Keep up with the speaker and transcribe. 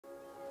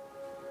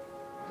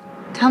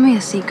Tell me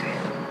a secret.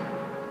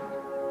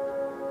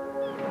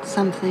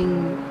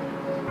 Something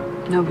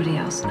nobody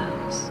else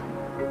knows.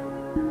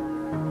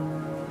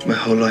 My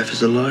whole life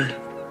is a lie.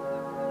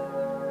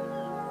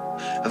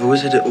 I've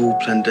always had it all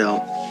planned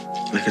out.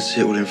 I could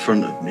see it all in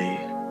front of me.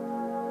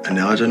 And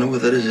now I don't know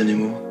what that is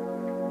anymore.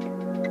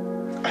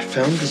 I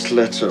found this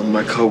letter on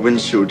my car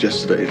windshield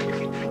yesterday.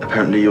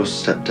 Apparently your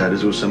stepdad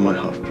is also my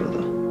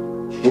half-brother.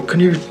 What can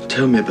you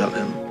tell me about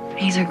him?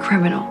 He's a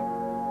criminal.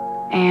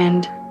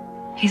 And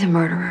he's a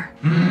murderer.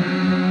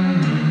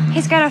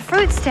 He's got a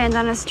fruit stand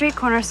on a street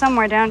corner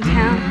somewhere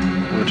downtown.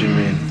 What do you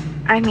mean?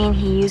 I mean,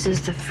 he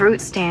uses the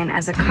fruit stand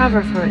as a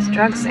cover for his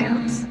drug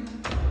sales.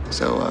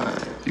 So,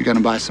 you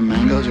gonna buy some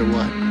mangoes or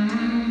what?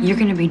 You're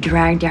gonna be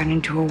dragged out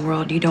into a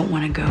world you don't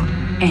want to go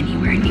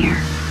anywhere near.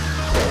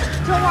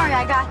 Don't worry,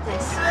 I got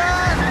this.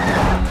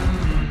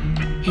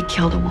 He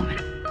killed a woman.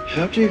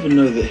 How do you even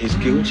know that he's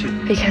guilty?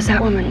 Because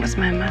that woman was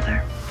my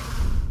mother.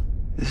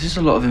 This is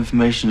a lot of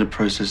information to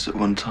process at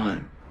one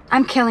time.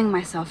 I'm killing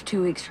myself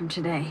 2 weeks from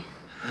today.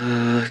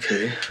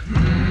 Okay.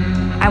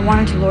 I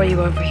wanted to lure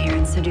you over here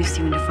and seduce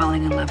you into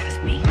falling in love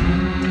with me.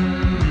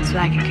 So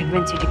that I could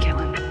convince you to kill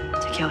him.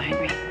 To kill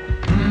Henry.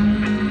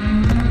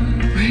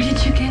 Where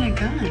did you get a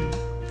gun?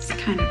 It's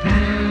kind of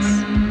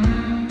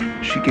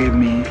badass. She gave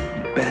me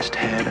the best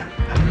head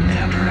I've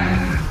ever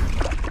had.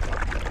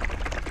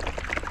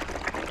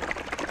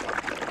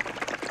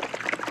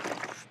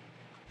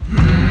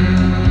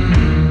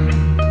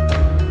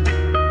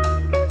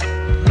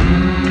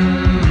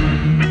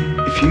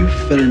 If you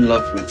fell in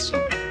love with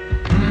someone,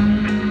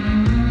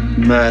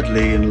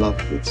 madly in love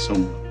with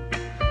someone,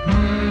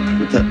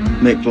 would that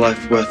make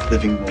life worth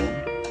living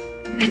more?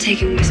 I take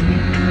him with me.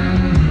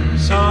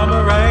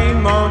 Summer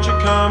rain, won't you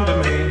come to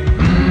me?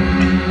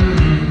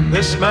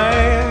 This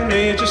man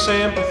needs your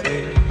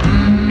sympathy.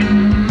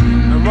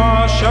 And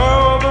wash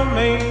over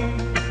me.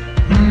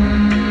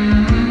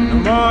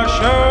 And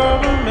wash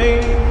over me.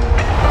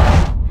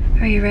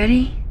 Are you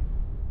ready?